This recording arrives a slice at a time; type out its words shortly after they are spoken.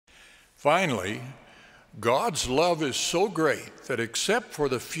Finally, God's love is so great that except for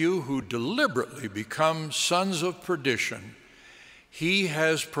the few who deliberately become sons of perdition, he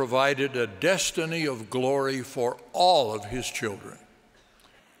has provided a destiny of glory for all of his children.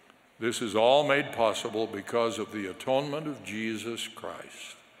 This is all made possible because of the atonement of Jesus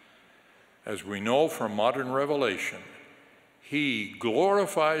Christ. As we know from modern revelation, he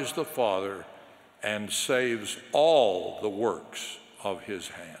glorifies the Father and saves all the works of his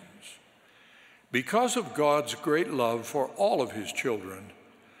hands. Because of God's great love for all of his children,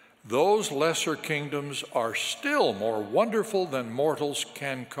 those lesser kingdoms are still more wonderful than mortals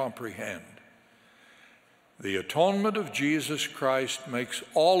can comprehend. The atonement of Jesus Christ makes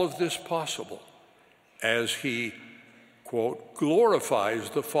all of this possible as he, quote, glorifies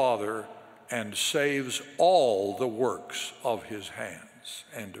the Father and saves all the works of his hands,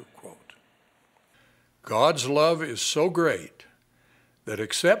 end of quote. God's love is so great that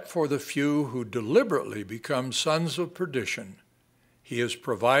except for the few who deliberately become sons of perdition, he has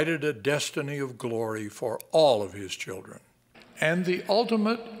provided a destiny of glory for all of his children. And the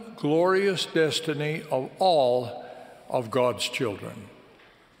ultimate glorious destiny of all of God's children,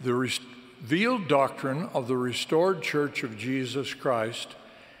 the revealed doctrine of the restored Church of Jesus Christ,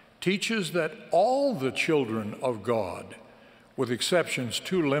 teaches that all the children of God, with exceptions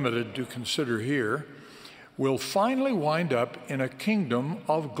too limited to consider here, will finally wind up in a kingdom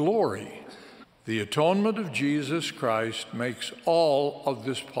of glory. The atonement of Jesus Christ makes all of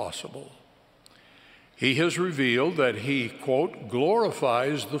this possible. He has revealed that he, quote,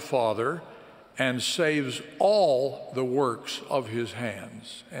 glorifies the Father and saves all the works of his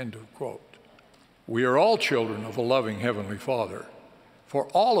hands, end of quote. We are all children of a loving Heavenly Father. For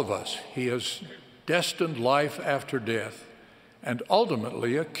all of us, he has destined life after death and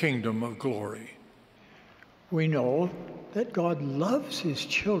ultimately a kingdom of glory. We know that God loves his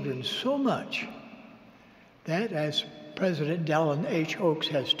children so much that, as President Dallin H. Oaks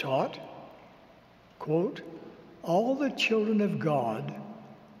has taught, quote, all the children of God,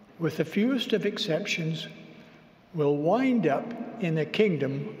 with the fewest of exceptions, will wind up in the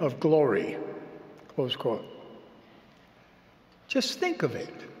kingdom of glory, close quote. Just think of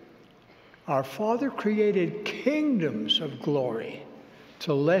it. Our Father created kingdoms of glory,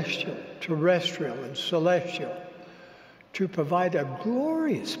 terrestrial, and celestial, to provide a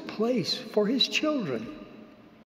glorious place for his children.